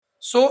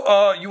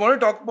So, you want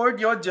to talk about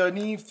your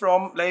journey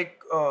from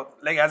like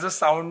as a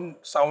sound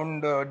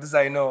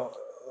designer,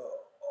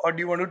 or do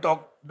you want to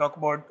talk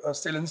about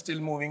still and still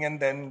moving and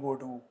then go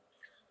to?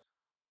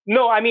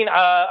 No, I mean,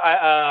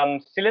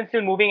 Still and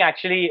Still Moving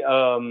actually,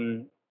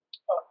 the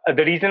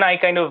reason I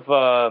kind of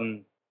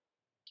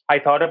I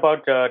thought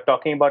about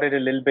talking about it a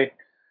little bit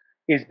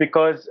is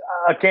because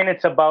again,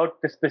 it's about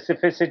the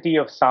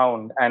specificity of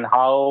sound and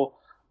how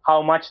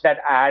much that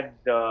adds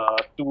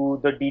to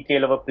the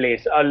detail of a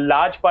place. A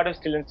large part of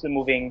Still and Still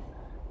Moving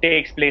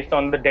takes place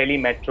on the Delhi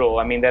Metro.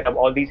 I mean, there are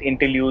all these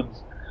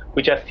interludes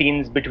which are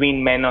scenes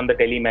between men on the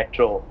Delhi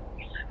Metro,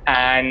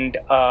 and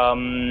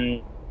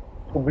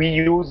we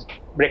used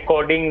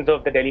recordings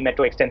of the Delhi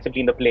Metro extensively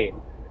in the play,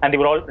 and they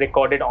were all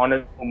recorded on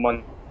a Zoom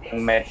on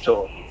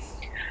Metro.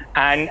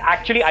 And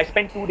actually, I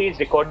spent 2 days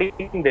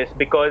recording this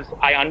because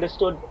I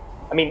understood.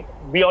 I mean,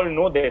 we all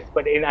know this,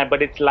 but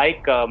it's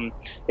like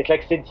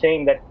Sid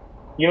saying that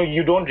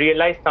you don't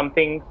realize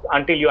something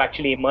until you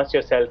actually immerse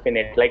yourself in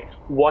it. Like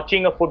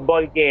watching a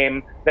football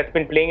game that's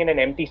been playing in an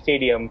empty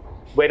stadium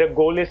where a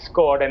goal is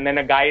scored and then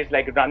a guy is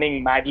like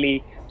running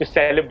madly to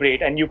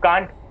celebrate, and you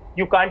can't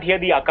hear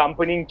the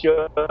accompanying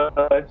cheers.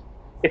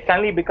 It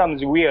suddenly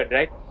becomes weird,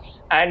 right?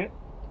 And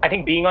I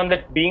think being on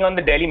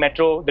the Delhi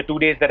Metro, the 2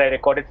 days that I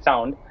recorded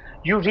sound,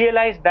 you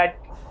realize that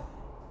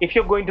if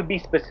you're going to be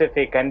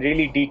specific and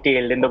really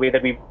detailed in the way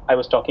that I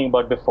was talking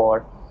about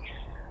before,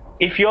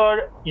 if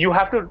you're you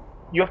have to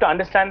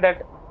understand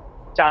that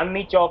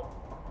Chandni Chowk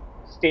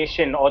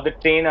station or the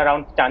train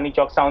around Chandni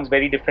Chowk sounds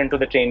very different to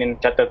the train in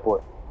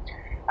Chhatarpur.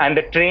 And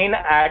the train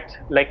at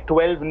like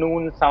 12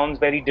 noon sounds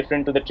very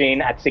different to the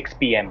train at 6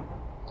 p.m.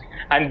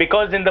 And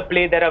because in the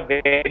play there are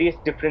various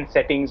different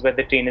settings where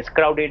the train is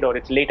crowded, or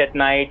it's late at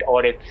night,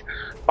 or it's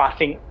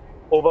passing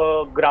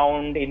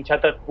overground in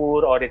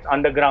Chhatarpur, or it's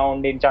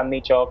underground in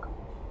Chandni Chowk,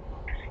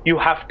 you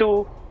have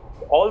to.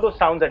 All those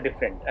sounds are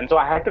different, and so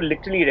I had to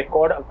literally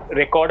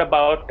record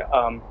about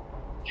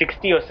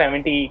 60 or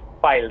 70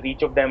 files,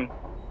 each of them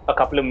a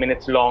couple of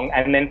minutes long,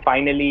 and then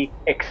finally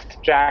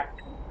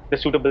extract the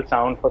suitable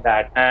sound for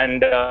that.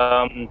 And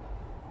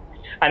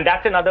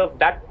that's another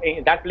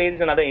that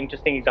plays another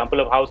interesting example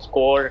of how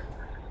score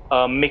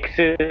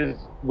mixes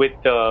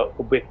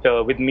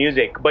with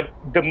music. But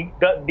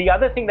the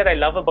other thing that I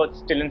love about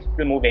Still and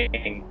Still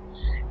Moving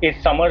is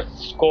Summer's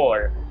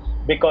score,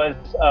 because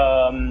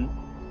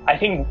I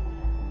think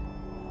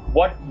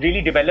what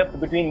really developed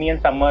between me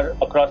and Summer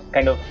across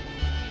kind of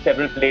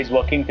several plays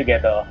working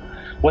together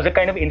was a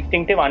kind of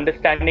instinctive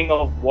understanding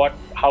of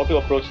how to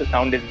approach the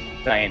sound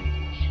design.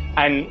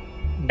 And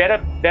there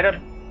are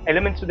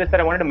elements to this that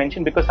I wanted to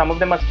mention because some of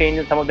them are strange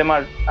and some of them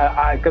are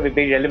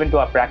very relevant to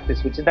our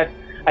practice, which is that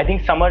I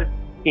think Summer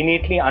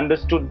innately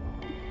understood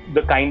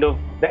the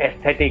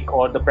aesthetic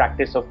or the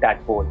practice of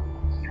Tadpole.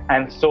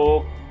 And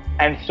so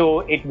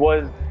it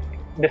was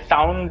the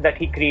sound that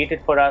he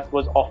created for us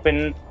was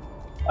often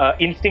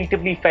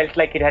instinctively felt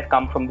like it had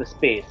come from the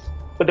space.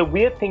 But the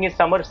weird thing is,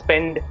 Summer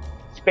spent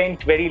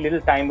very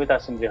little time with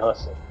us in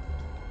rehearsal.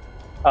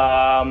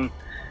 Um,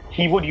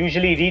 he would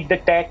usually read the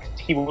text.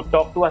 He would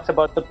talk to us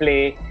about the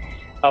play.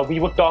 We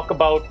would talk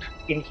about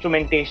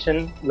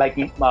instrumentation, like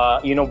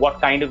what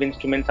kind of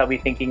instruments are we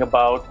thinking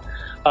about.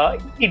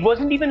 It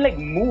wasn't even like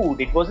mood.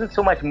 It wasn't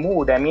so much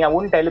mood. I mean, I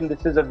wouldn't tell him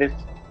this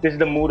is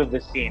the mood of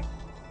this scene.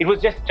 It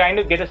was just trying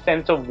to get a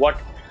sense of what.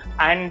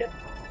 And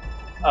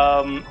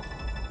um,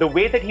 the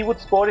way that he would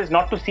score is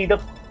not to see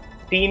the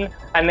scene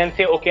and then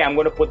say, okay, I'm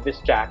going to put this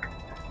track,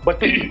 but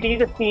to see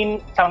the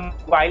scene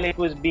while it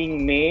was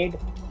being made,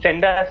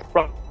 send us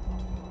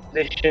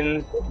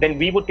propositions, then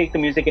we would take the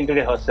music into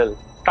rehearsal.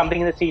 Something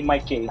in the scene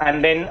might change,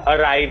 and then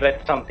arrive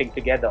at something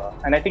together.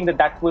 And I think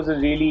that was a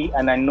really,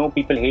 and I know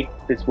people hate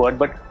this word,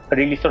 but a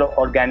really sort of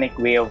organic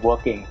way of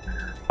working,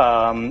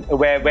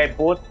 where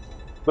both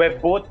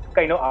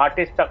kind of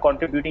artists are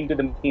contributing to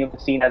the making of the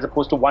scene, as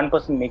opposed to one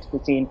person makes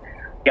the scene,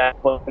 the other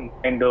person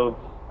kind of,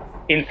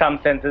 in some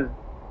senses,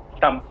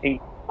 something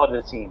for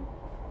the scene.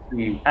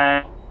 Mm.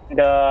 And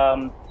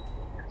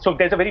so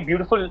there's a very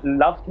beautiful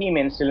love theme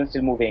in Still and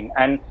Still Moving,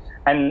 and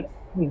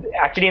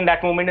actually in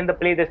that moment in the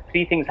play, there's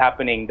three things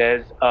happening.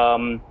 There's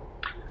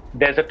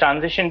a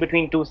transition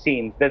between two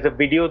scenes. There's a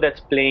video that's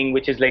playing,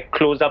 which is like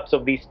close-ups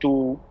of these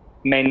two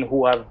men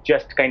who have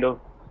just kind of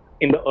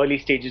in the early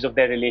stages of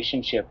their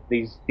relationship.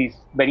 These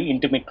very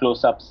intimate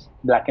close-ups,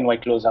 black and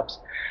white close-ups,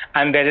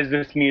 and there is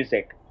this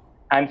music.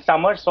 And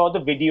Summer saw the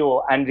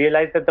video and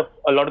realized that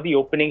a lot of the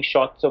opening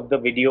shots of the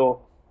video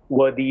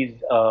were these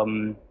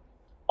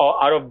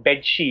are of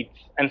bed sheets,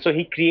 and so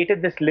he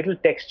created this little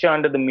texture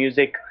under the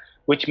music,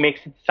 which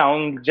makes it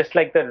sound just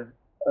like the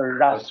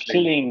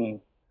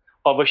rustling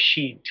of a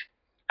sheet.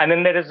 And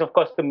then there is, of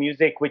course, the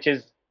music, which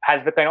has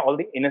the kind of all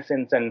the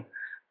innocence and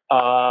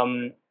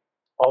um,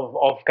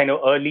 of kind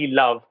of early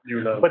love.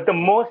 You love. But the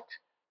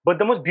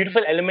most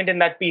beautiful element in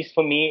that piece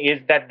for me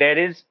is that there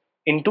is,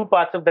 in two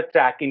parts of the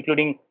track,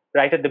 including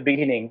right at the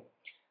beginning,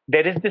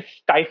 there is this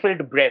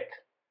stifled breath.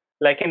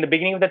 Like in the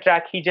beginning of the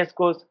track, he just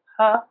goes,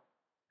 huh,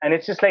 and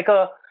it's like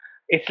a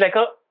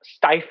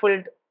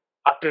stifled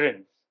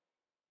utterance.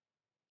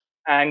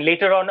 And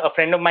later on, a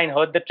friend of mine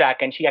heard the track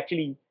and she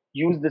actually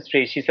used this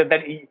phrase. She said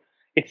that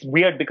it's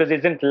weird because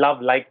isn't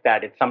love like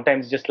that? It's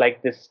sometimes just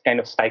like this kind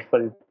of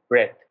stifled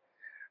breath.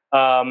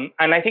 And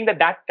I think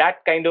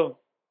that kind of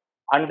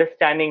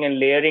understanding and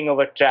layering of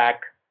a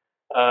track,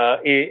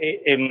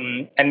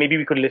 and maybe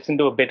we could listen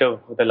to a bit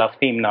of the love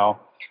theme now.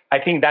 I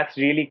think that's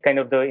really kind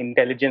of the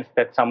intelligence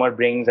that Samar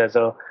brings as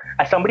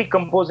somebody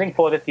composing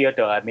for the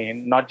theater. I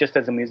mean, not just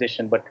as a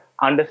musician, but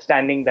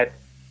understanding that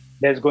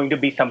there's going to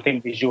be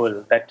something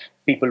visual that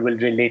people will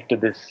relate to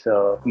this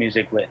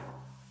music with.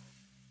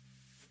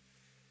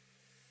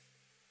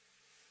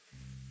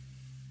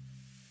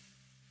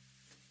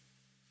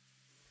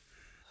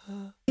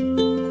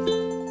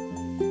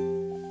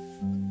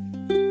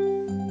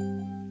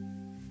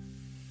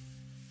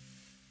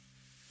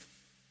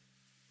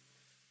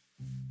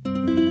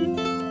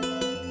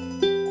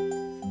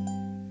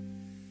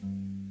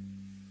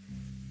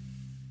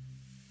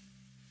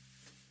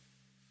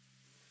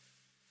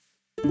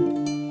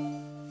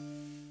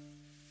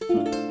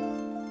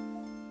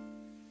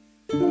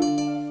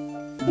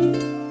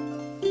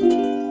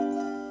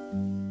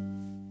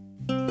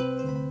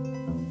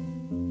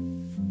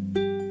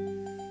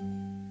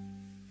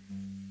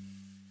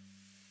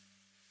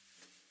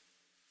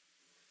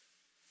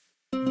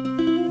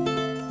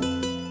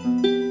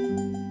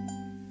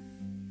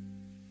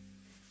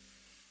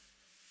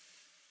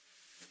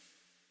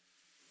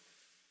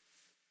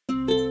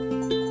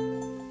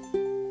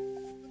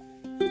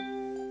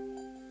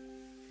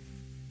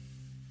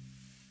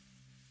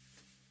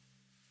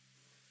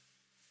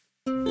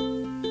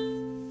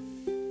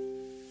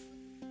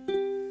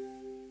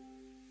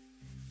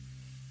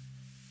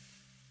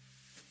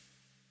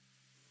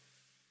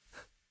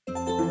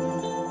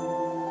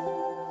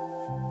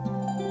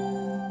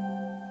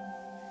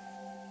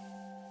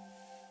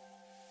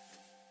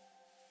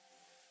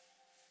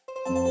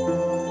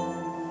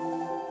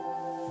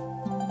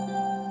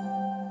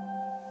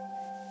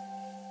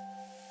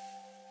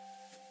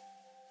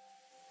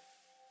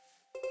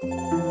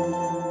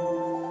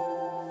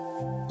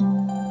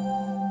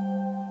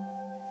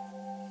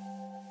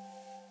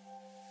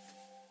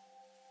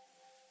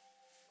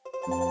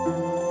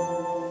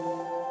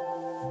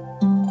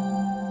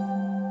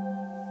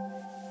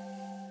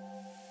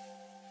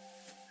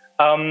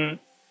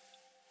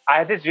 I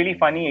had this really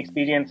funny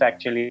experience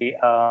actually.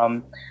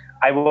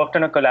 I worked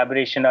on a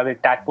collaboration.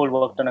 Tadpole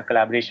worked on a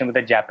collaboration with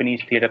a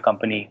Japanese theater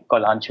company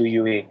called Hanshu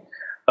UA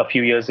a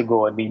few years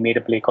ago, and we made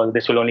a play called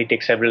 "This Will Only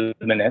Take Several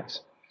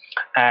Minutes."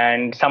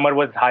 And Samar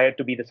was hired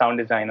to be the sound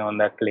designer on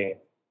that play.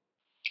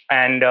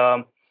 And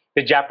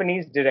the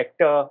Japanese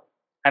director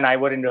and I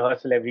were in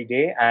rehearsal every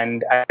day.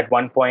 And at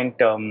one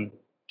point,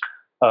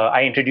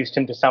 I introduced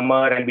him to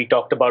Samar, and we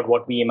talked about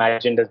what we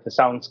imagined as the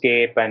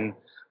soundscape, and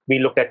we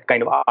looked at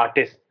kind of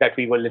artists that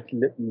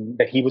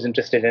that he was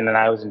interested in and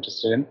I was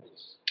interested in.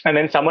 And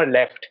then Samar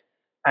left,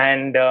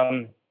 and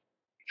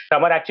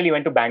Samar actually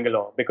went to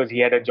Bangalore because he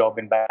had a job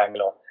in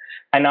Bangalore.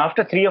 And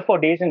after 3 or 4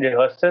 days in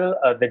rehearsal,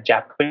 the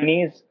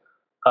Japanese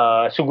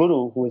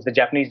Suguru, who is the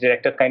Japanese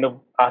director, kind of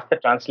asked the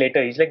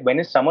translator. He's like, "When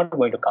is Samar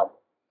going to come?"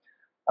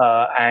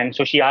 And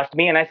so she asked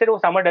me, and I said, "Oh,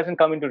 Samar doesn't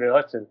come into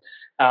rehearsal.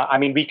 I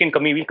mean, we'll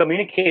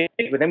communicate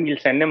with him. We'll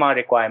send him our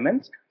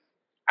requirements,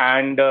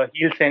 and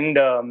he'll send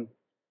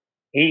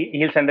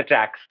he'll send the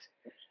tracks."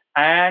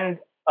 And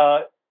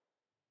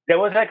there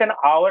was like an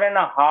hour and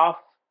a half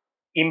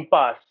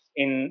impasse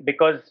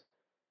because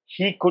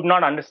he could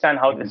not understand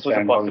how this was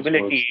a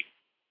possibility,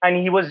 and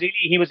he was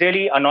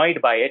really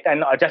annoyed by it,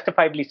 and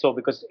justifiably so,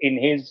 because in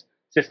his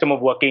system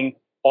of working,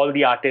 all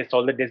the artists,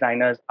 all the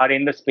designers are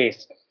in the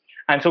space.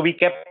 And so we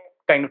kept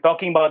kind of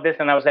talking about this,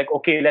 and I was like,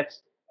 okay,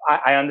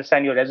 I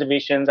understand your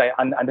reservations, I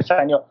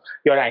understand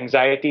your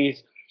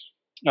anxieties,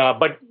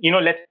 but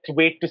let's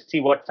wait to see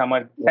what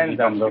Samar sends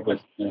us.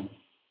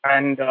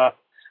 And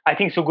I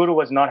think Suguru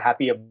was not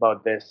happy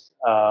about this,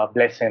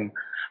 bless him.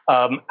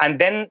 And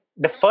then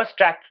the first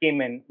track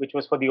came in, which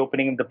was for the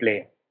opening of the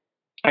play,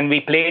 and we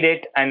played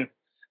it, and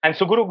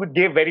Suguru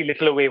gave very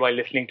little away while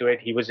listening to it.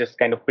 He was just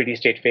kind of pretty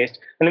straight-faced.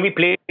 And then we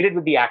played it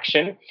with the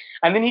action.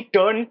 And then he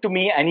turned to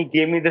me and he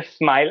gave me this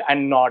smile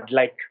and nod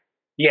like,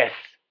 yes.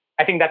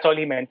 I think that's all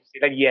he meant to say,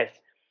 like, yes.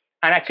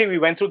 And actually, we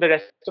went through the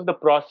rest of the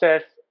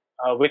process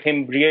with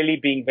him really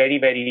being very,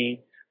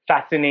 very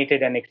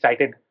fascinated and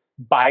excited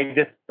by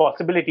the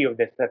possibility of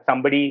this, that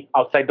somebody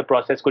outside the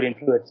process could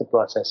influence the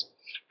process.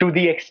 To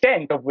the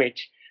extent of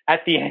which,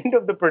 at the end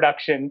of the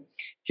production,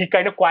 he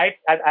kind of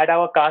at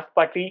our cast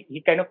party,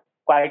 he kind of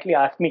quietly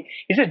asked me,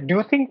 he said, "Do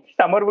you think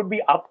Samar would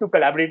be up to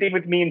collaborating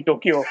with me in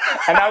Tokyo?"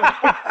 And I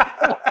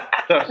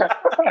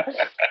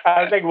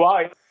was like,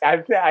 wow.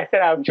 I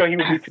said, I'm sure he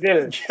would be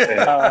thrilled.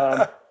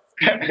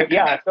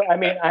 Yeah, so I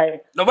mean,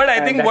 but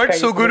I think what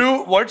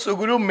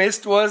Suguru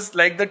missed was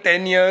like the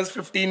 10 years,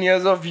 15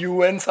 years of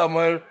you and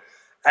Samar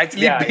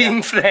actually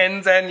being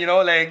friends and,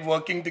 like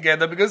working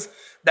together, because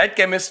that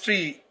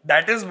chemistry,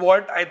 that is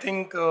what I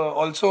think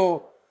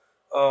also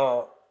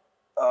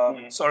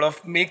sort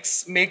of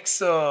makes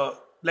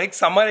like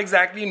Summer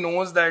exactly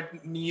knows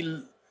that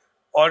Neil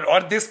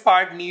or this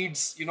part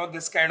needs,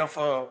 this kind of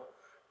a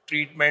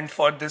treatment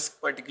for this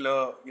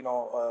particular,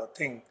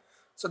 thing.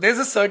 So there's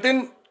a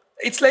certain,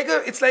 it's like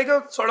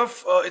a sort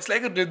of, it's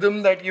like a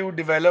rhythm that you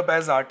develop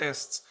as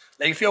artists.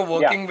 Like if you're Yeah.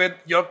 working with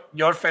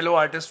your fellow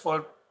artists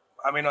for,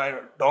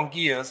 donkey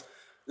years,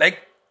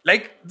 like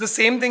like the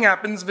same thing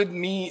happens with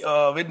me,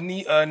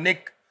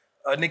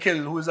 Nikhil,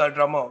 who is our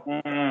drummer.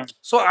 Mm.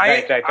 So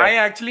Right, right, I right.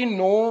 actually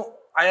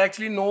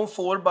know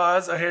 4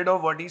 bars ahead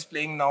of what he's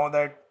playing now,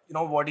 that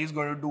what he's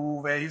going to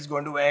do, where he's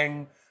going to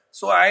end.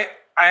 So I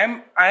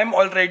am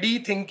already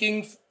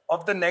thinking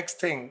of the next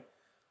thing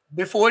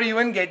before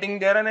even getting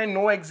there, and I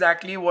know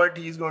exactly what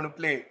he's going to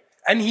play,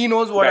 and he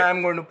knows what Right.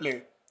 I'm going to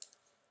play.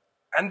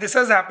 And this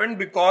has happened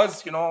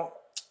because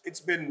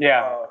it's been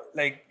Yeah.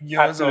 like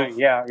years of,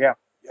 Absolutely. Yeah. Yeah.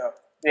 yeah.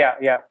 Yeah.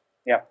 Yeah.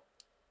 Yeah.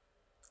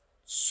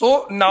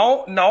 So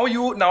now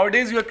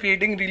nowadays you are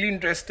creating really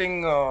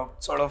interesting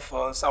sort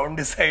of sound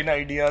design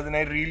ideas, and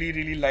I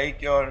really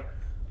liked your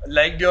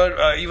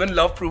even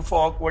Love Proof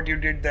Walk, what you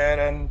did there,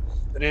 and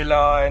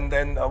Rela, and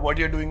then what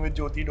you're doing with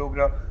Jyoti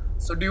Dogra.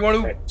 So do you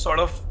want Right. to sort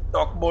of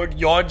talk about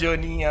your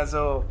journey as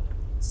a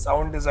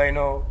sound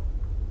designer?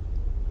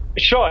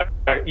 Sure.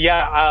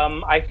 Yeah.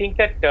 I think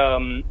that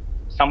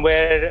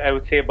somewhere I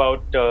would say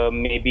about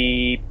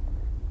maybe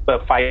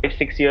 5,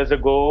 6 years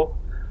ago,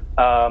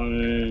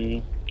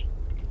 um,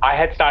 I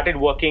had started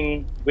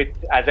working with,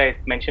 as I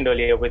mentioned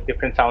earlier, with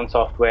different sound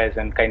softwares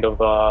and kind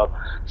of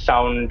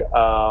sound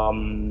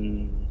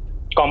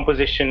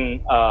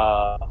composition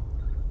a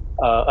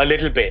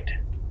little bit.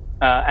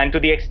 And to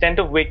the extent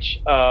of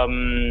which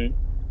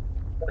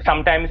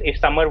sometimes if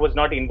Summer was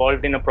not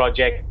involved in a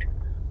project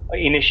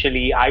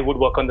initially, I would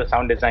work on the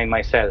sound design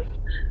myself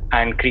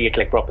and create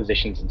like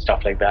propositions and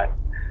stuff like that.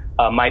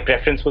 My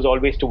preference was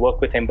always to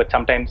work with him, but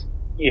sometimes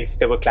if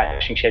there were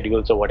clashing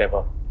schedules or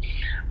whatever.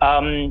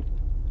 Um,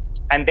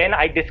 and then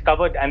I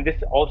discovered, and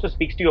this also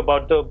speaks to you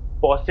about the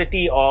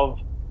paucity of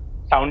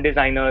sound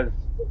designers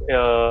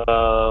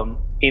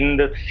in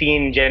the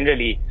scene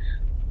generally.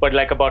 But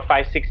like about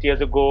 5, 6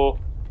 years ago,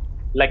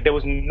 like there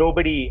was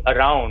nobody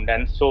around,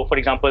 and so for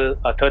example,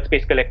 Third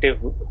Space Collective,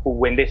 who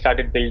when they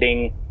started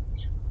building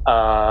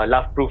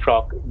Love Proof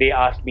Rock, they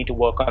asked me to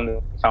work on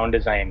the sound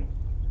design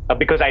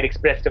because I'd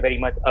expressed a very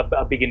much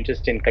a big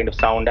interest in kind of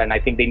sound, and I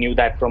think they knew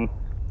that from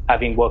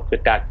having worked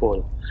with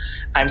Tadpole.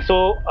 And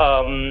so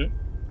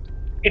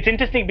it's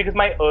interesting because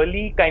my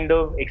early kind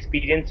of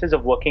experiences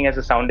of working as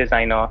a sound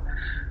designer,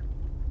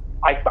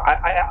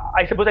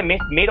 I suppose I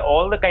made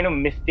all the kind of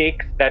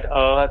mistakes that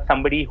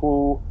somebody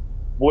who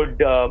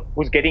would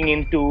who's getting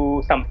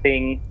into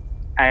something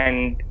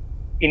and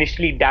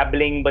initially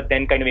dabbling but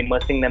then kind of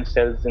immersing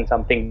themselves in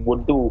something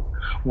would do,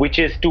 which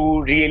is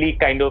to really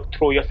kind of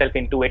throw yourself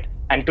into it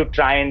and to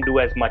try and do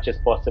as much as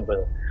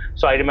possible.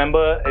 So I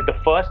remember the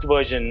first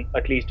version,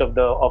 at least of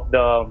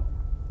the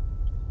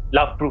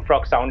Love Proof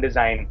Rock sound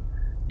design,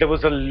 there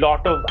was a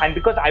lot of, and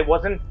because I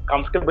wasn't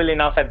comfortable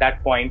enough at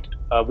that point,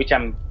 which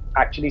I'm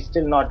actually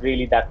still not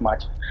really that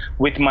much,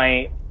 with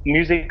my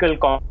musical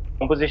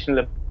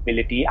compositional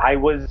ability, I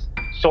was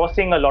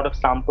sourcing a lot of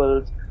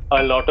samples,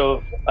 a lot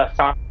of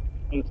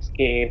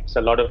soundscapes,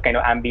 a lot of kind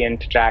of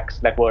ambient tracks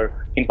that were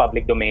in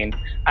public domain,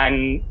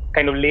 and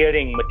kind of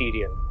layering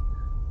material,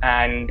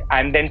 and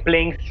then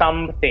playing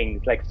some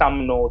things like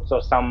some notes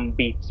or some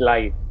beats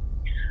live.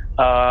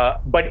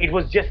 But it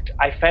was just,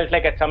 I felt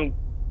like at some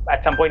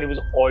point it was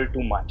all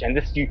too much, and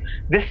this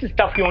is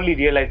stuff you only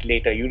realize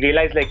later. You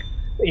realize like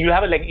you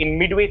have like in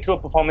midway through a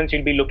performance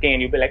you'll be looking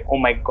and you'll be like, oh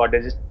my god,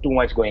 there's just too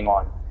much going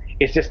on.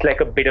 It's just like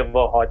a bit of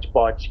a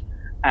hodgepodge.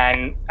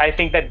 And I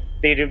think that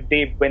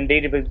when they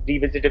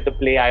revisited the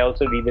play, I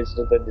also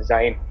revisited the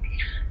design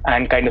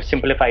and kind of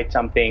simplified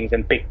some things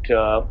and picked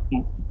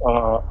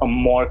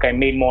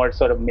made more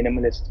sort of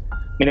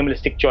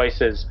minimalistic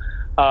choices.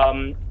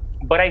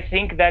 But I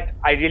think that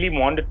I really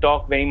want to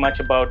talk very much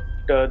about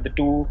the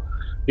two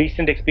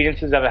recent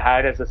experiences I've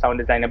had as a sound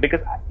designer,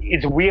 because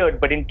it's weird,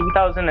 but in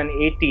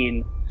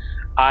 2018,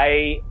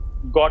 I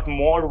got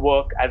more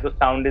work as a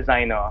sound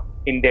designer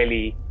in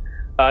Delhi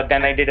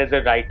than I did as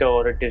a writer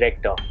or a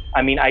director.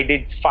 I mean, I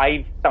did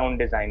 5 sound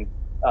designs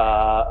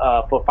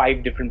for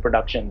 5 different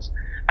productions,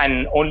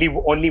 and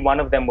only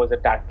one of them was a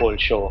Tadpole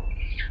show.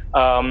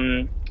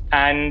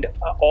 And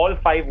all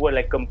 5 were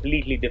like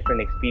completely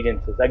different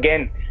experiences.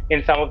 Again,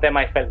 in some of them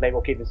I felt like,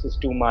 okay, this is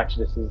too much.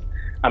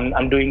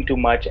 I'm doing too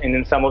much. And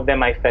in some of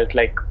them I felt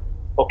like,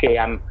 okay,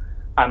 I'm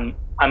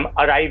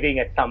arriving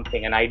at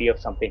something, an idea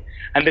of something.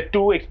 And the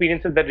 2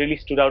 experiences that really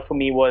stood out for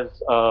me was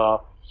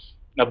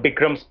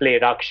Bikram's play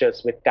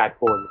Rakshas with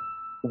Tadpole,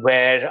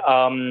 where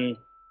I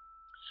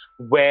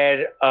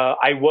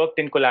worked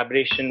in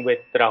collaboration with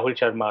Rahul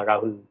Sharma,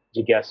 Rahul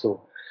Jigyasu,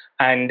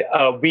 and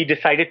we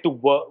decided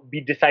we're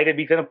going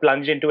to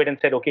plunge into it and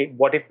said, okay,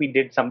 what if we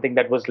did something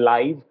that was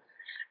live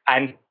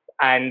and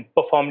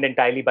performed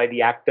entirely by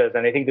the actors?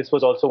 And I think this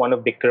was also one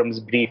of Bikram's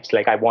briefs.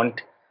 Like, I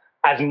want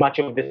as much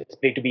of this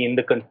play to be in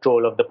the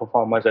control of the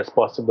performers as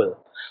possible.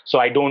 So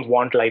I don't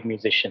want live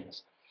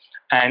musicians.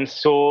 And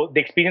so the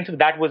experience of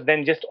that was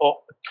then just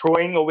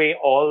throwing away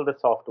all the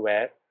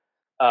software,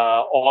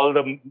 all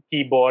the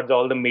keyboards,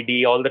 all the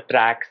MIDI, all the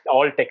tracks,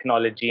 all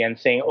technology, and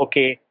saying,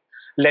 okay,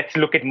 let's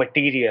look at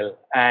material.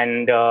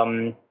 And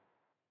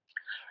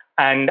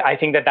I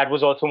think that that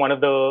was also one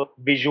of the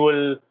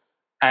visual,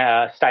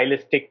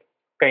 stylistic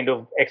kind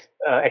of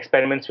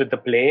experiments with the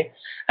play.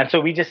 And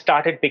so we just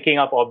started picking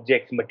up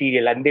objects,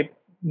 material, and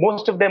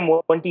most of them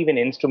weren't even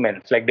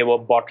instruments. Like, they were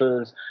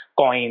bottles,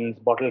 coins,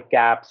 bottle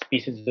caps,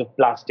 pieces of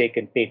plastic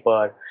and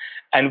paper.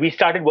 And we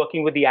started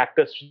working with the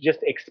actors to just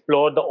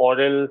explore the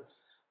oral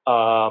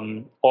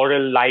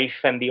life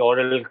and the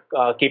oral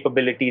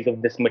capabilities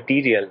of this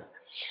material.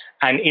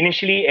 And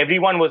initially,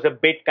 everyone was a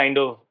bit kind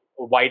of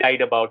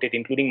wide-eyed about it,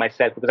 including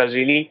myself, because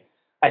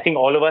I think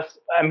all of us,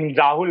 I mean,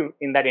 Rahul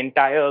in that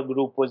entire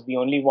group was the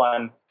only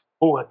one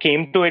who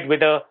came to it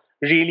with a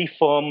really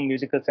firm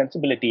musical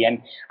sensibility.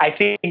 And I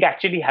think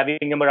actually having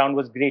him around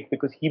was great,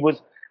 because he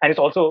was, and it's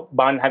also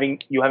Ban having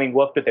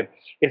worked with him.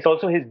 It's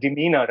also his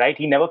demeanor, right?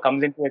 He never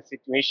comes into a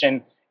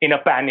situation in a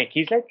panic.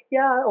 He's like,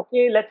 yeah,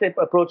 okay, let's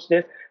approach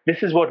this.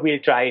 This is what we'll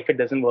try. If it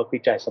doesn't work, we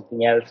try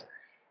something else.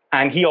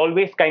 And he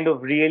always kind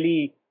of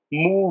really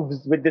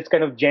moves with this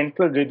kind of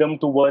gentle rhythm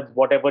towards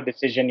whatever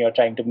decision you're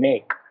trying to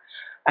make.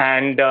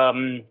 And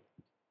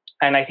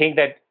I think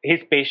that his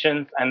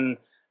patience and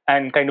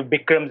kind of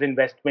Bikram's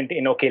investment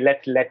in, okay,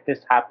 let's let this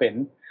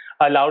happen,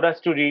 allowed us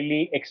to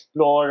really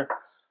explore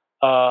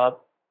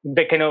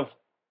the kind of,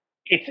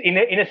 it's in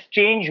a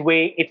strange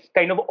way, it's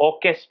kind of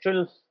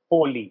orchestral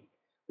Foley,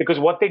 because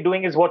what they're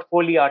doing is what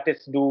Foley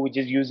artists do, which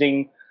is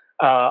using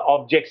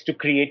objects to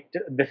create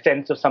the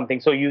sense of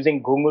something. So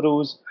using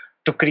ghungaroos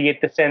to create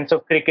the sense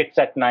of crickets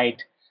at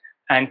night,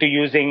 and to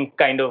using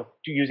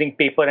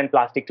paper and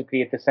plastic to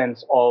create the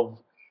sense of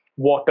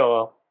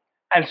water.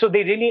 And so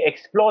they really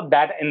explored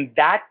that, and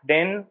that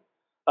then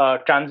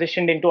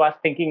transitioned into us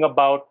thinking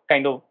about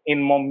kind of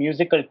in more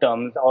musical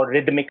terms or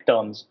rhythmic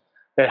terms,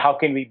 that how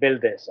can we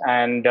build this?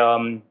 And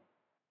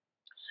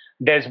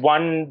there's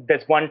one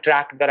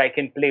track that I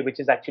can play, which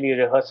is actually a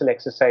rehearsal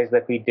exercise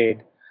that we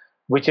did,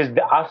 which is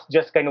us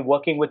just kind of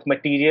working with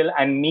material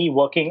and me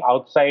working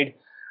outside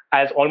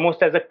as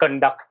almost as a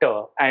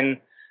conductor. And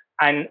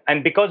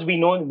because we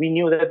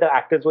knew that the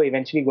actors were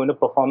eventually going to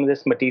perform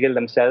this material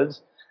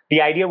themselves,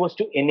 the idea was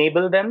to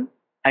enable them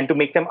and to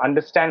make them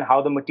understand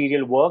how the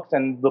material works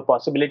and the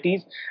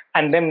possibilities,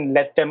 and then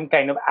let them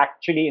kind of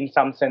actually, in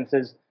some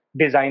senses,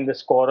 design the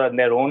score on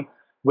their own,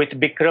 with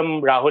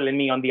Bikram, Rahul, and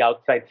me on the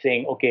outside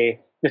saying, okay,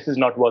 this is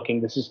not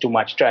working, this is too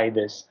much, try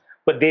this.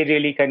 But they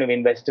really kind of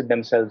invested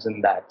themselves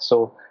in that.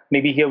 So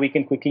maybe here we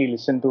can quickly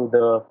listen to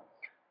the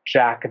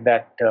track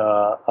that,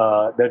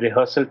 the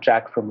rehearsal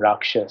track from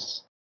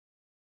Rakshas.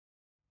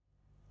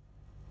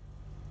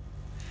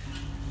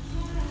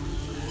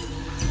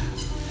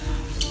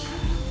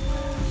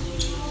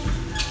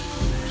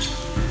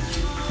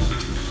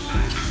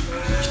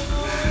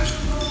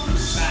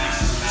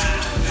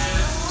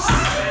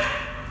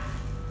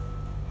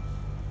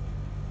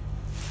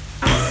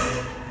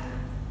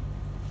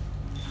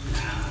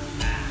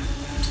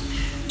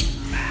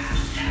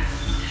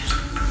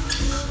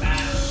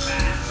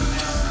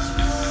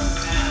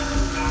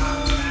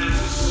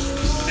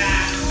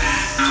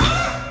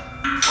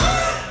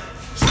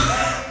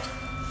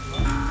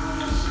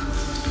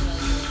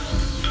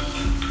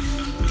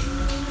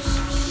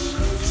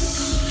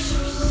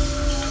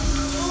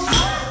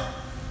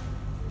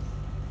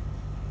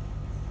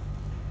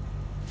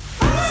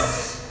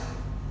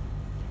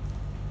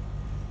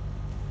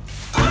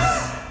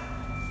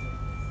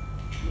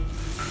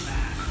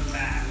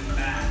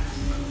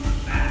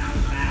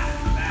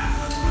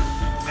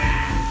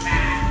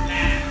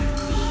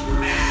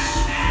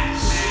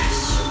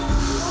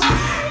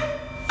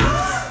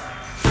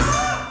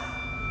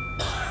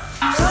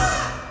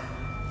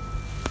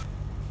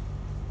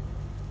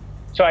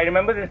 So I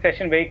remember this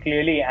session very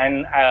clearly,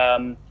 and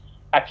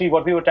actually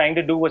what we were trying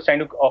to do was trying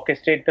to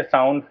orchestrate the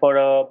sound for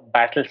a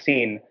battle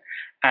scene,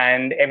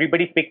 and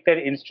everybody picked their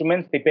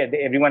instruments.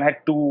 Everyone had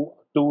two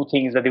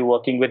things that they were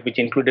working with, which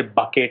included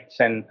buckets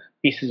and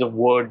pieces of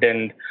wood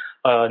and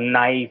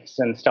knives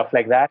and stuff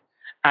like that.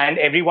 And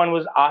everyone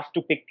was asked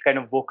to pick kind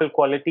of vocal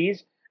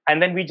qualities,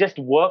 and then we just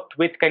worked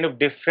with kind of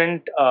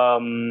different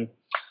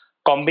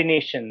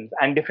combinations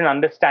and different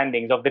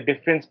understandings of the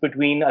difference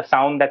between a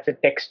sound that's a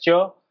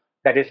texture,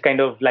 that is kind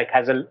of like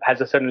has a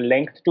certain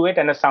length to it,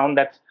 and a sound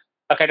that's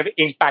a kind of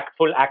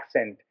impactful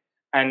accent.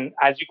 And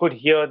as you could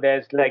hear,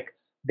 there's like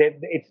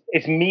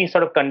it's me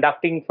sort of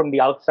conducting from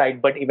the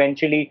outside, but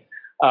eventually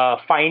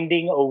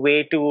finding a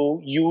way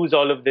to use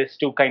all of this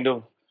to kind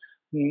of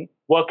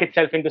work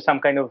itself into some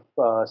kind of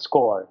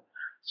score.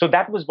 So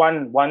that was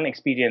one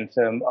experience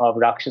of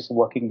Rakshas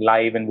working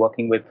live and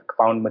working with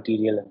found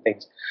material and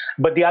things.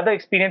 But the other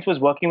experience was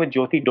working with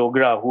Jyoti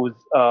Dogra, who's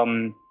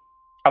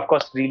of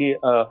course really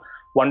a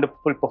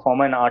wonderful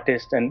performer and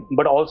artist,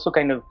 but also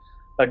kind of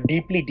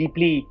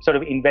deeply sort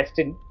of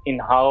invested in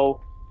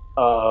how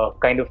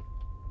kind of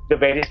the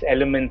various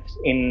elements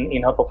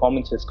in her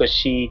performances, because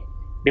she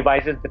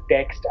devises the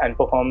text and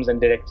performs and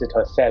directs it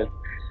herself,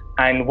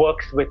 and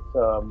works with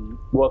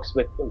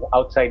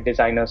outside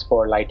designers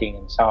for lighting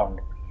and sound.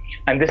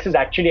 And this is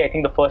actually, I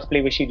think, the first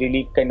play where she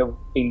really kind of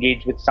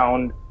engaged with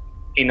sound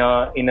in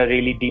a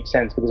really deep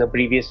sense, because her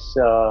previous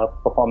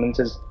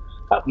performances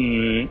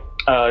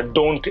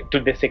don't to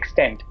this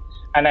extent.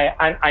 And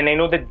I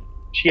know that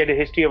she had a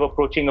history of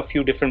approaching a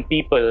few different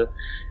people,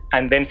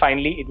 and then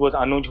finally it was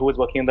Anuj, who was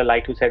working on the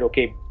light, who said,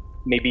 "Okay,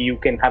 maybe you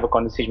can have a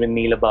conversation with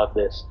Neil about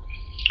this."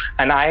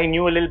 And I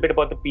knew a little bit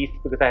about the piece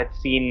because I had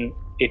seen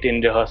it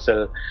in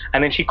rehearsal.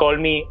 And then she called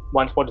me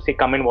once more to say,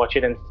 "Come and watch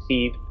it and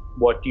see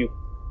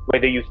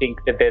whether you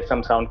think that there's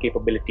some sound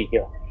capability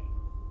here."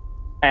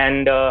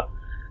 And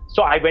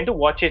so I went to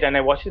watch it, and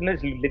I watched it in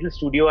this little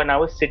studio, and I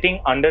was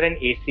sitting under an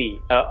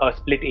AC, a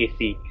split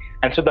AC.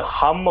 And so the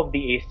hum of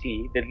the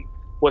AC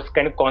was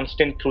kind of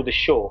constant through the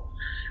show.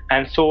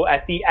 And so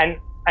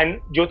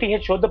and Jyoti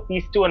had showed the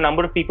piece to a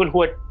number of people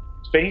who had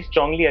very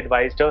strongly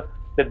advised her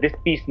that this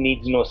piece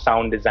needs no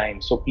sound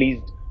design. So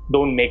please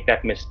don't make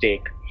that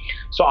mistake.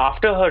 So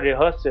after her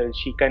rehearsal,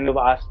 she kind of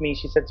asked me,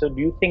 she said, "So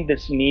do you think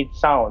this needs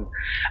sound?"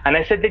 And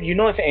I said that,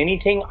 if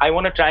anything, I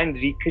want to try and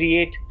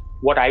recreate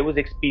what I was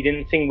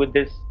experiencing with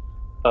this,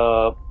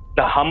 the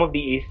hum of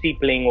the AC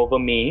playing over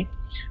me.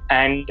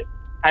 And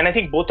I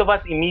think both of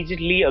us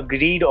immediately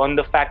agreed on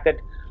the fact that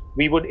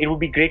it would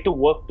be great to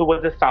work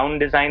towards a sound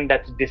design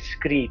that's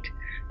discrete,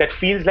 that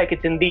feels like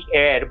it's in the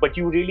air, but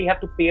you really have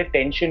to pay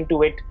attention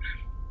to it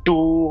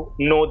to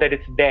know that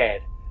it's there.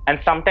 And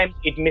sometimes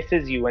it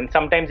misses you, and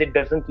sometimes it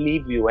doesn't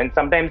leave you, and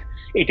sometimes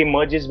it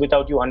emerges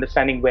without you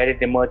understanding where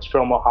it emerged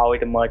from or how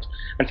it emerged,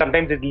 and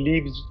sometimes it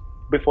leaves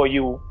before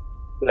you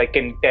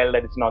can tell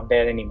that it's not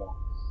there anymore.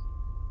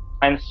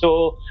 And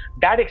so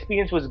that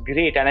experience was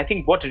great. And I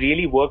think what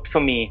really worked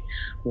for me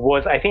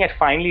was, I think I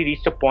finally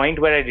reached a point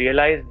where I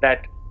realized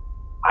that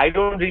I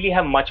don't really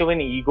have much of an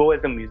ego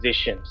as a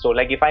musician. So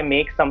if I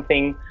make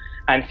something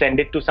and send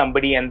it to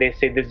somebody and they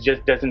say this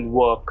just doesn't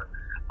work,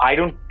 I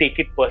don't take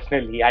it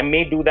personally. I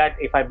may do that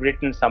if I've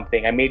written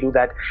something. I may do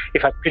that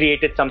if I've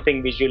created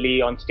something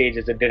visually on stage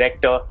as a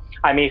director.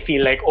 I may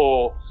feel like,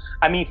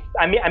 I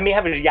may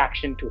have a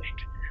reaction to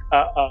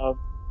it.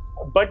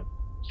 But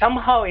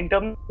somehow, in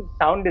terms of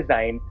sound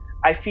design,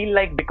 I feel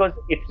like, because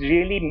it's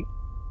really,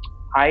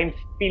 I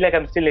feel like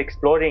I'm still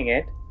exploring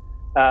it,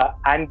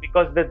 and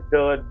because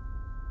the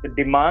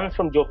demands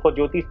for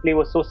Jyoti's play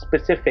was so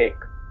specific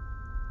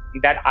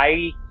that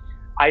I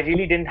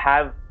really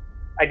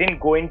I didn't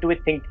go into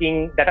it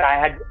thinking that I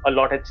had a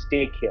lot at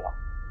stake here.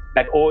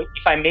 That,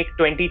 if I make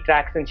 20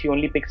 tracks and she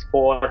only picks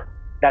 4,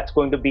 that's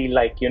going to be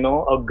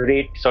a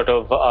great sort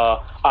of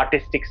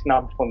artistic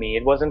snub for me.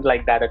 It wasn't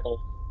like that at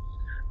all.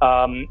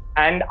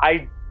 And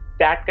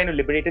that kind of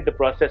liberated the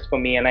process for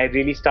me, and I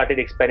really started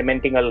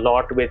experimenting a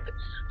lot with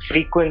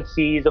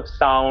frequencies of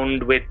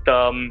sound.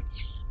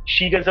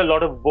 She does a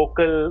lot of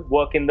vocal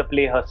work in the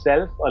play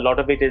herself. A lot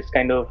of it is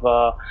kind of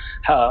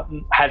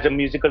has a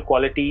musical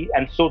quality,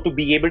 and so to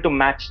be able to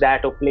match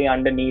that or play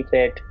underneath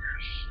it,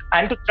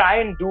 and to try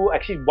and do,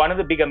 actually, one of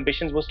the big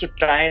ambitions was to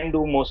try and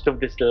do most of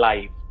this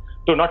live,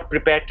 to not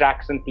prepare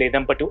tracks and play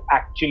them, but to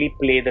actually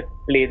play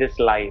this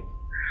live.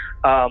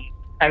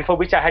 And for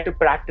which I had to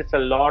practice a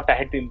lot. I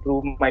had to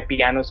improve my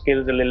piano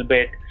skills a little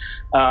bit.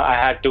 I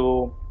had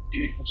to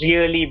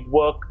really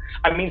work.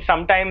 I mean,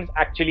 sometimes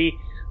actually,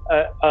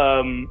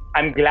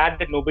 I'm glad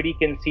that nobody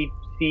can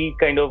see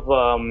kind of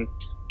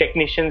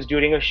technicians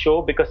during a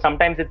show, because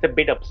sometimes it's a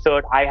bit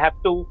absurd. I have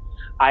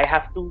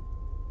to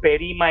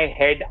bury my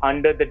head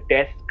under the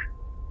desk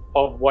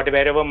of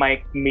wherever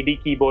my MIDI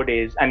keyboard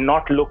is, and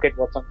not look at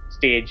what's on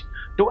stage,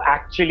 to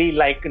actually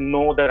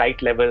know the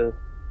right level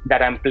that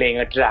I'm playing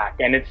a track.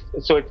 And it's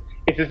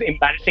this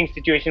embarrassing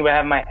situation where I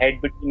have my head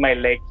between my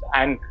legs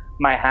and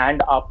my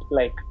hand up,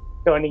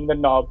 turning the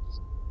knobs.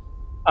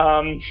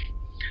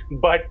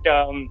 But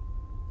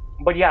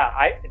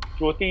yeah,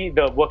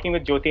 working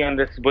with Jyoti on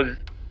this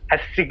has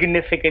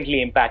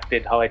significantly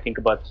impacted how I think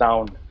about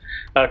sound,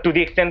 to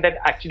the extent that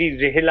actually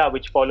Rihla,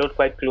 which followed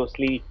quite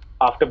closely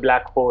after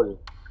Black Hole,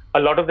 a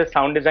lot of the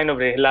sound design of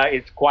Rihla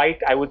is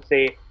quite, I would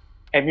say,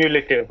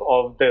 emulative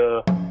of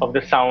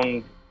the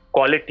sound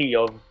quality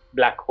of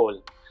Black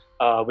Hole,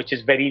 which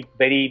is very,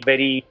 very,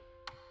 very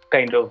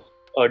kind of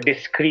a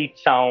discrete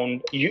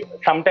sound.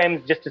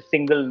 Sometimes just a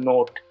single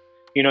note,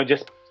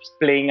 just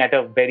playing at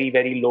a very,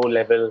 very low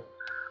level.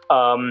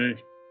 And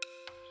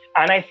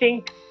I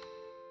think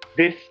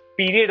this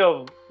period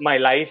of my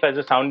life as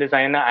a sound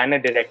designer and a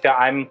director,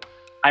 I'm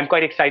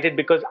quite excited,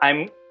 because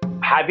I'm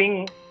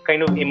having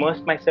kind of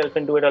immersed myself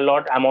into it a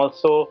lot. I'm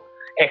also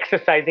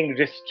exercising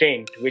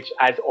restraint, which,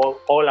 as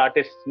all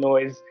artists know,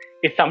 is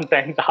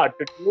sometimes hard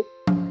to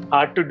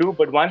do.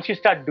 But once you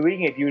start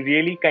doing it, you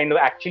really kind of,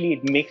 actually,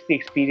 it makes the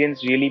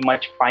experience really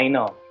much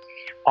finer.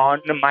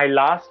 On my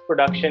last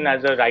production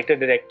as a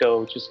writer-director,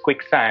 which was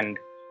Quicksand,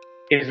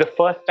 it is the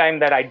first time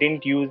that I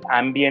didn't use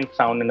ambient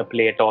sound in a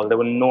play at all. There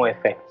were no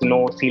effects,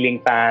 no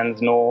ceiling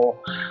fans, no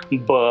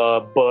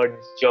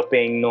birds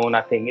chirping, no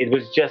nothing. It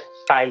was just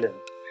silence.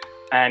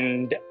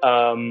 And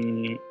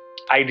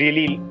I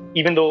really,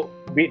 even though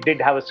we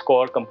did have a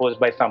score composed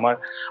by Samar,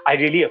 I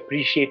really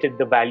appreciated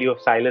the value of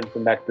silence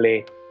in that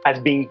play as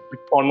being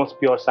almost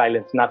pure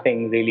silence,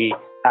 nothing really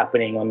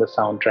happening on the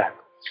soundtrack.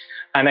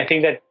 And I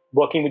think that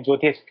working with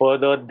Jyoti has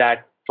furthered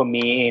that for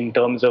me in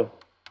terms of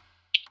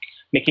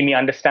making me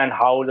understand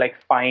how like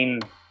fine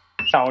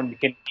sound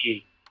can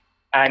be,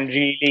 and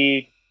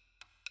really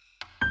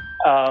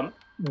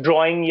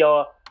drawing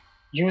your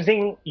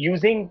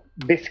using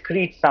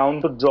discrete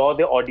sound to draw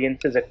the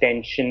audience's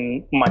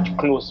attention much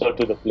closer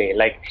to the play.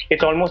 Like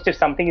it's almost if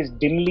something is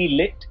dimly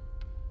lit,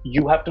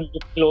 you have to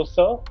look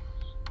closer.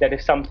 That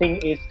if something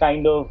is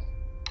kind of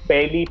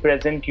barely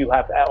present, you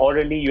have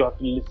orally you have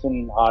to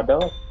listen harder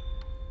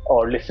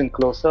or listen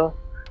closer.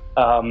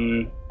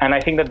 And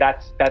I think that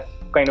that's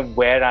kind of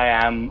where I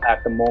am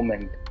at the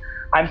moment.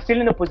 I'm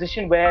still in a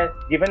position where,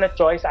 given a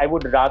choice, I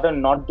would rather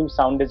not do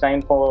sound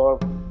design for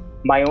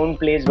my own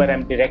plays where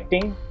I'm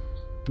directing,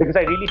 because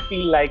I really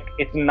feel like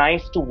it's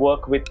nice to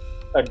work with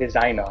a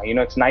designer. You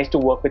know, it's nice to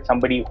work with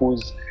somebody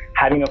who's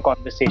having a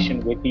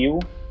conversation with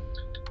you,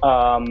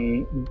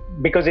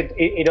 because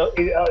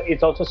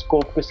it's also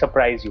scope to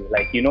surprise you.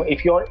 Like, you know,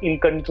 if you're in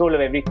control of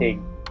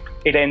everything,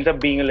 it ends up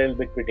being a little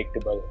bit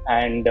predictable.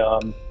 And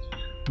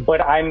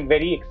but I'm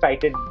very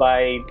excited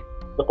by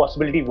the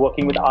possibility of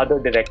working with other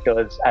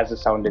directors as a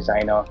sound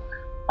designer,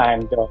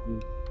 and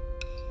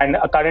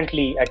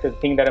currently, the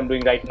thing that I'm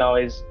doing right now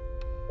is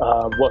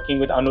working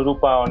with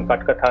Anurupa on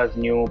Katkatha's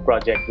new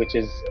project, which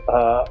is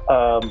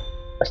a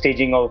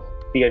staging of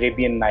the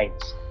Arabian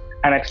Nights.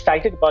 And I'm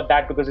excited about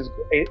that because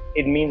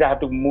it means I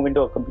have to move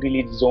into a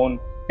completely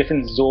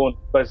different zone,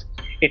 because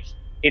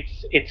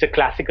it's a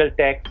classical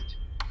text.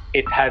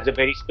 It has a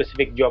very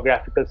specific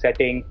geographical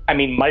setting. I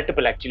mean,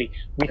 multiple actually.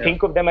 We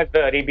think of them as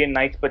the Arabian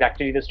Nights, but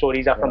actually the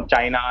stories are from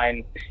China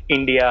and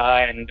India,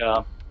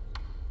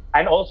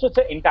 and also it's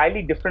an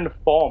entirely different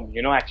form.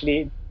 You know,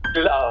 actually,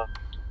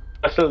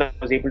 Russell that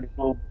I was able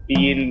to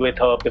be in with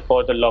her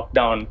before the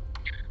lockdown.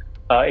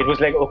 It was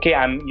like, okay,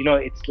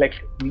 it's like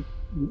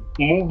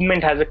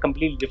movement has a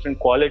completely different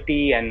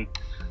quality, and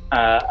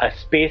a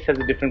space has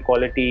a different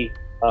quality,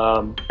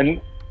 and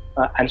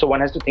so one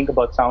has to think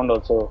about sound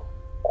also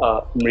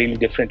really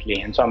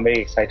differently, and so I'm very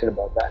excited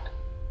about that.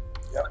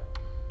 Yeah,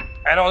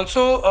 and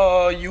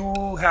also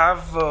you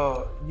have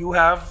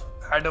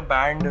had a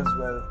band as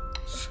well.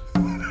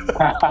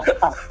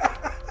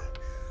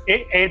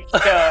 It's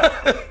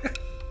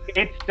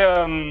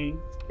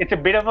a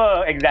bit of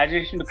a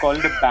exaggeration to call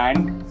it a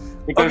band,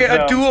 because okay,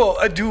 a duo,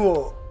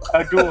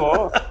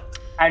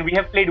 and we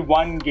have played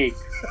one gig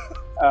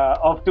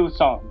of 2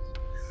 songs.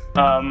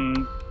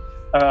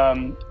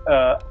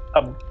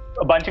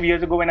 A bunch of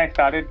years ago, when I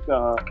started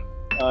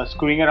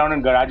screwing around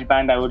in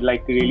GarageBand, I would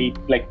like really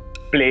like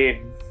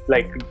play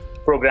like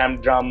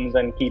programmed drums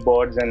and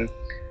keyboards and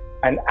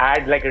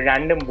add like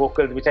random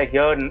vocals, which I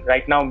hear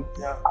right now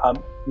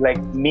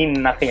like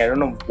mean nothing. I don't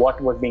know what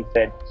was being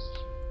said.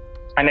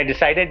 And I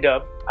decided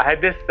I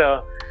had this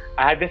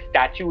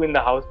statue in the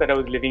house that I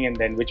was living in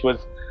then, which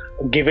was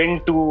given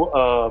to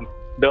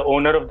the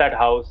owner of that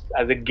house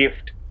as a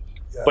gift.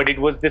 Yeah. But it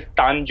was this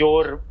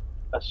Tanjore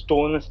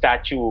stone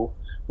statue,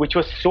 which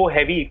was so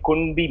heavy it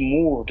couldn't be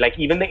moved. Like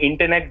even the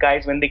internet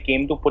guys, when they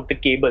came to put the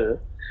cable,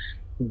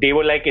 they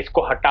were like,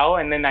 "Isko hatao,"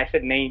 and then I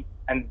said, "Nahi,"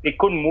 and they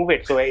couldn't move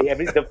it. So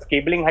the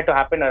cabling had to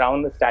happen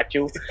around the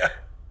statue,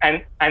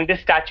 and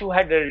this statue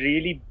had a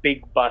really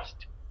big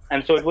bust,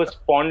 and so it was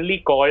fondly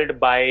called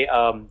by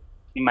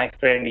my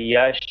friend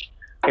Yash.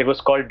 It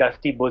was called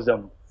Dusty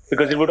Bosom,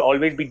 because it would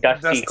always be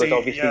dusty, because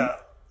obviously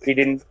we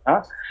didn't.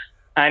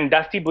 And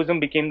Dusty Bosom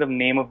became the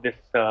name of this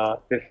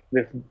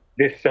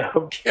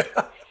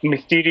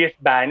mysterious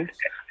band.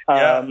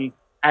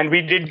 And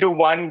we did do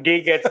one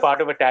gig as part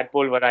of a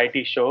Tadpole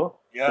variety show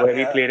where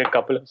we played a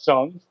couple of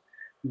songs.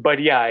 But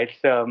yeah,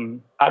 it's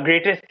our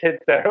greatest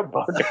hits are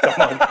about to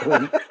come out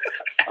soon.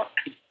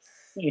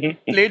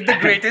 Played the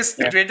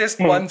greatest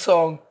one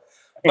song,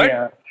 but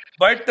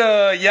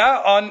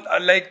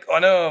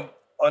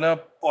on a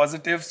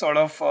positive sort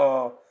of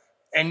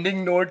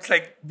ending notes,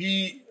 like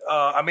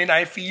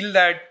I feel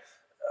that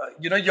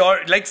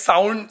your like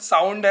sound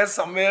has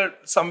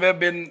somewhere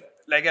been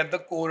like at the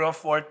core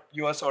of what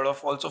you are sort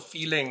of also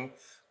feeling,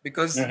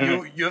 because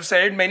you have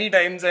said it many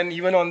times, and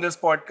even on this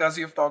podcast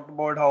you've talked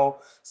about how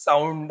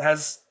sound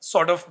has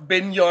sort of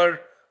been your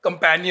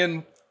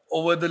companion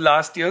over the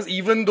last years,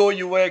 even though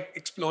you were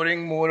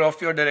exploring more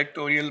of your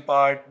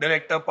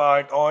director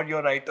part or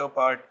your writer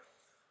part.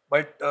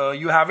 But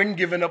you haven't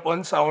given up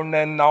on sound,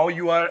 and now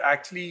you are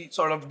actually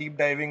sort of deep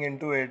diving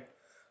into it,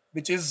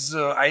 which is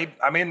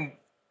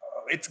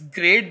it's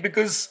great,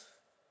 because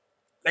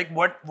like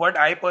what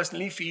I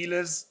personally feel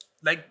is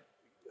like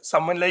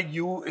someone like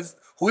you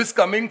who is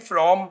coming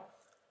from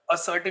a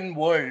certain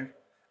world,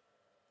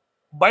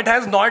 but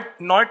has not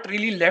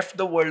really left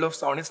the world of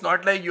sound. It's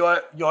not like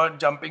you're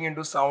jumping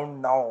into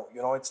sound now.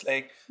 It's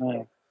like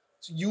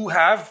you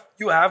have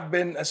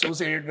been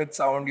associated with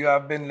sound. You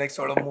have been like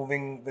sort of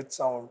moving with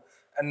sound,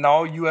 and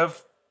now you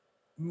have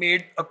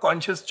made a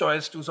conscious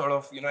choice to sort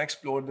of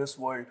explore this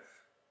world.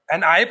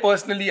 And I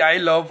personally, I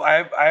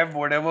have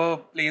whatever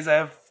plays I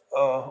have,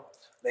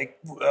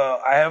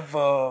 I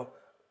have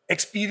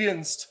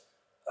experienced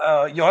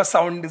your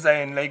sound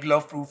design, like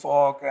Love Proof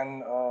Walk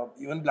and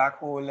even Black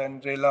Hole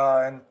and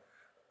Rilla. And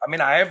I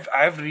mean, I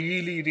have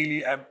really,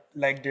 really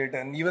liked it.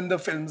 And even the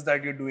films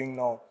that you're doing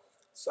now.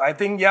 So I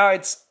think, yeah,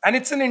 it's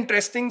an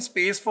interesting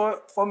space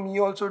for me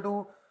also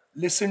to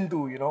listen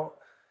to,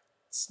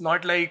 it's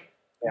not like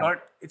Yeah. not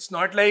it's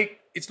not like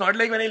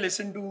when I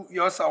listen to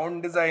your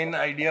sound design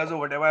ideas or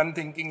whatever, I'm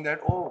thinking that,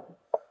 oh,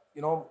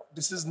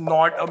 this is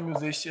not a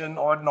musician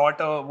or not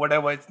a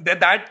whatever.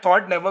 That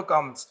thought never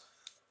comes.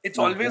 It's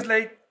always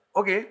like,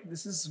 okay,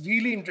 this is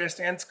really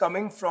interesting, and it's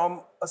coming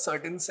from a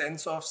certain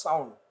sense of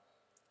sound,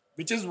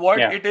 which is what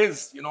Yeah. it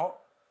is,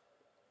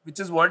 which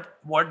is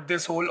what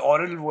this whole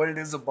oral world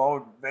is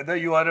about. Whether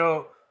you are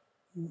a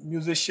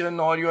musician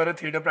or you are a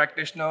theater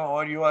practitioner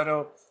or you are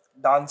a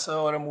dancer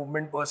or a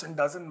movement person,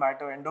 doesn't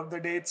matter. End of the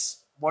day,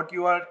 it's what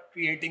you are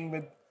creating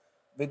with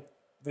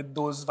with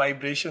those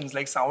vibrations.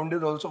 Like sound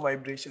is also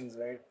vibrations,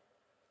 right?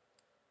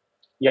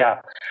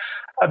 Yeah.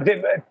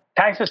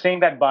 Thanks for saying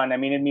that, Ban. I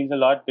mean, it means a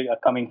lot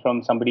coming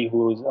from somebody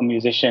who's a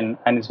musician,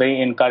 and it's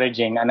very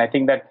encouraging. And I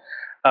think that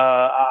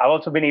I've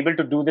also been able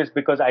to do this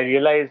because I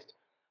realized.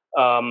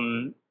 I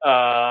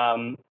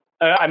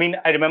mean,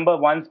 I remember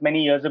once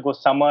many years ago,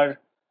 Summer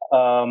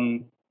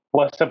um,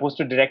 was supposed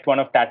to direct one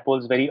of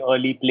Tadpole's very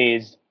early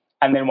plays,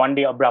 and then one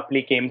day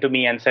abruptly came to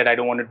me and said, "I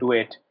don't want to do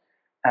it."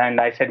 And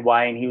I said,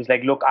 "Why?" And he was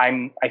like, "Look,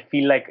 I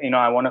feel like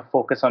I want to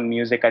focus on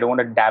music. I don't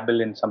want to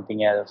dabble in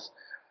something else."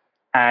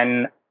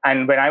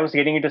 And when I was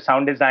getting into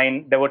sound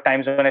design, there were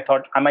times when I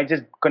thought, am I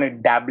just going to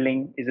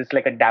dabbling? Is this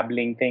like a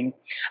dabbling thing?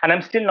 And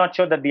I'm still not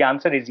sure that the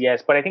answer is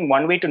yes. But I think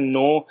one way to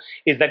know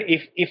is that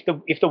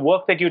if the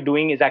work that you're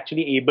doing is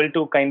actually able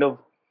to kind of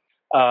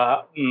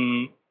uh,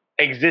 mm,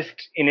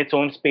 exist in its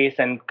own space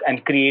and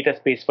create a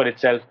space for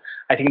itself,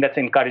 I think that's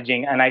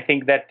encouraging. And I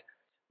think that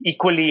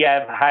equally,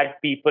 I've had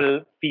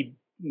people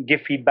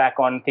give feedback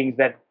on things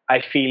that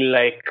I feel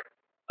like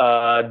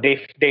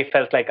they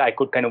felt like I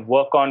could kind of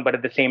work on, but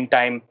at the same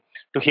time,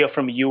 to hear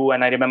from you.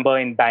 And I remember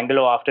in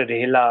Bangalore after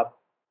Rihla,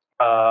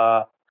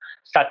 uh,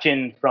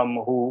 Sachin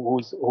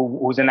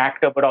who's an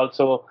actor but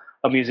also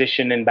a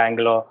musician in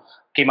Bangalore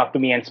came up to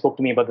me and spoke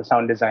to me about the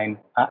sound design,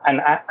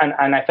 and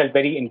I felt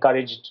very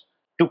encouraged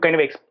to kind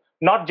of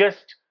not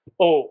just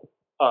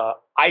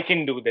I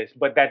can do this,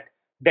 but that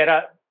there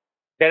are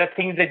there are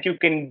things that you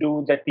can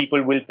do that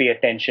people will pay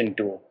attention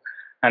to,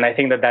 and I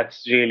think that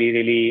that's really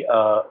really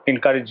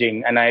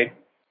encouraging. And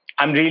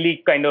I'm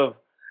really kind of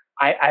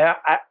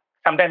I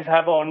sometimes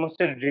have almost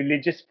a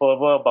religious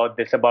fervor about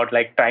this, about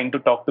like trying to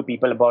talk to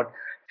people about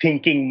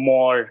thinking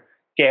more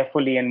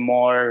carefully and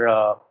more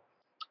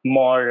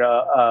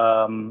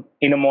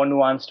in a more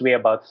nuanced way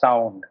about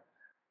sound.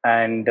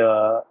 And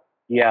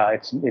yeah,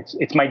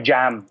 it's my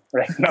jam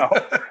right now.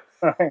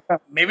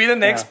 Maybe the Yeah,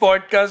 next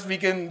podcast we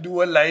can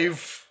do a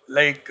live,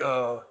 like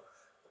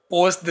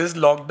post this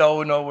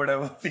lockdown or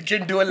whatever. We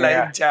can do a yeah,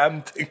 live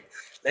jam thing,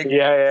 like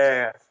yeah, yeah,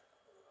 yeah.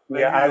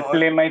 where Yeah, we all.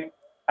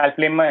 I'll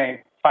play my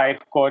five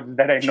chords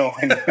that I know.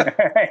 And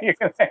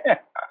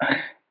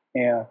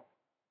yeah,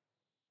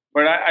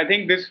 But I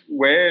think this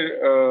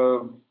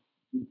where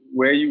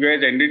you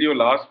guys ended your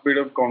last bit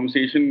of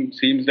conversation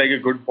seems like a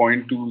good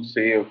point to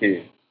say,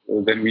 okay,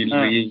 then we'll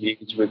Mm.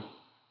 re-engage with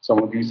some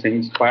of these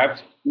things.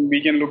 Perhaps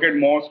we can look at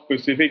more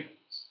specific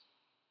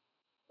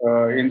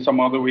in some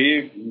other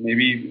way.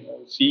 Maybe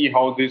see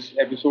how this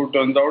episode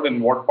turns out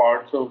and what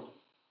parts of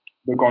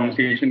the Mm.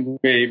 conversation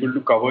we're able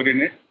to cover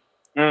in it,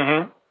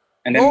 Mm-hmm.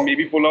 and then No,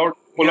 maybe pull out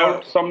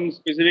yeah. some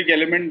specific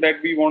element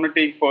that we want to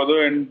take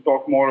further and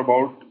talk more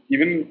about,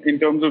 even in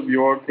terms of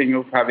your thing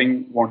of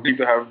wanting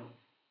to have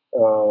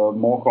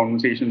more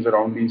conversations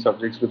around these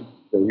subjects with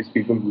various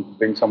people.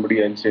 Bring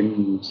somebody else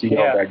in, see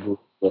how Yeah, that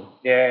goes.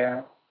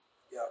 yeah.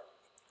 Yeah.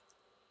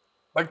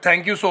 But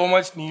thank you so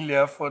much, Neil,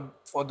 yeah,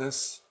 for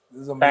this.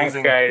 This is Thanks,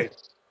 amazing.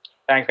 guys.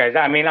 Thanks, guys.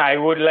 I mean, I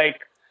would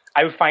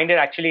find it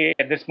actually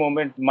at this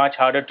moment much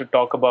harder to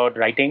talk about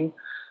writing,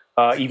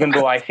 even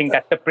though I think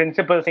that's the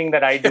principal thing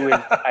that I do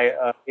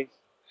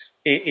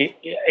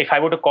if I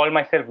were to call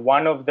myself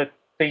one of the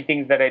three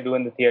things that I do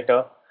in the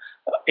theater,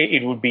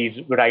 it would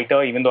be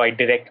writer, even though I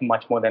direct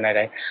much more than I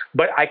write.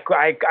 But I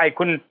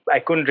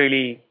couldn't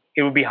really.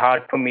 It would be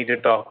hard for me to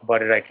talk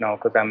about it right now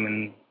because I'm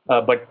in.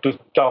 But to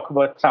talk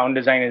about sound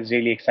design is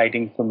really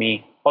exciting for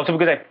me. Also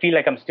because I feel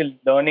like I'm still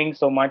learning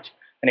so much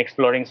and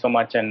exploring so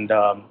much, and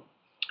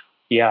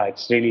yeah,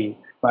 it's really.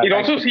 It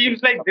also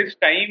seems like this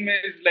time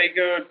is like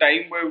a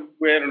time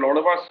where a lot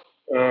of us,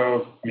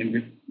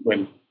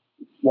 well,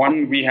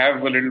 one, we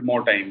have a little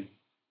more time.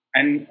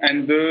 And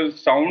the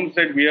sounds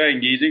that we are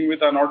engaging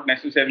with are not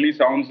necessarily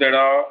sounds that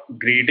are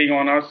grating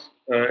on us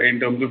in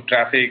terms of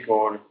traffic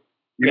or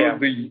Yeah,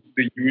 the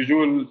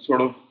usual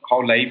sort of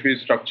how life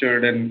is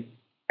structured and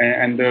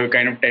the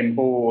kind of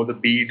tempo or the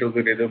beat or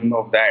the rhythm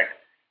of that.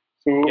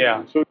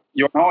 yeah, So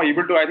you're now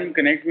able to, I think,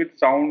 connect with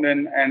sound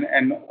and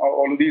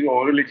all of these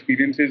oral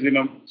experiences in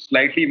a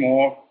slightly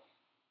more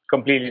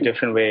completely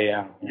different way.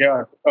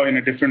 Yeah, in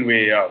a different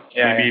way.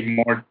 Maybe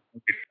more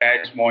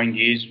detached, more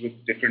engaged with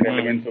different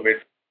elements of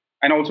it.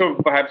 And also,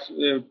 perhaps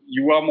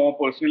you are more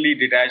personally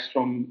detached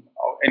from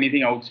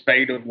anything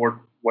outside of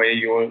where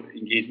your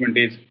engagement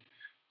is.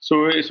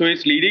 So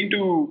it's leading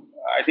to,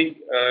 I think,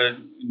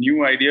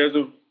 new ideas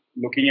of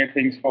looking at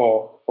things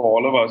for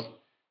all of us.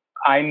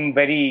 I'm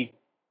very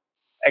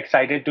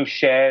excited to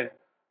share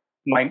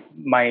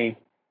my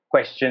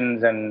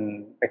questions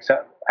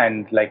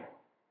and like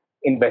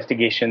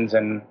investigations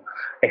and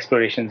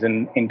explorations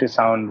into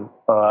sound.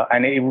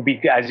 And it would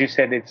be, as you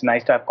said, it's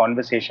nice to have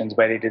conversations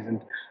where it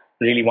isn't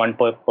really one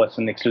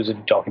person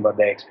exclusively talking about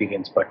their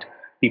experience, but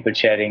people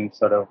sharing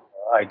sort of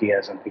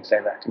ideas and things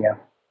like that. Yeah.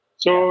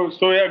 So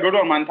yeah, good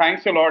one, man.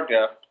 Thanks a lot.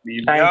 Yeah.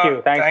 Thank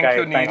you. Thanks,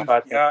 guys. Neil. Thanks,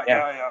 Vasu.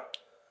 Yeah.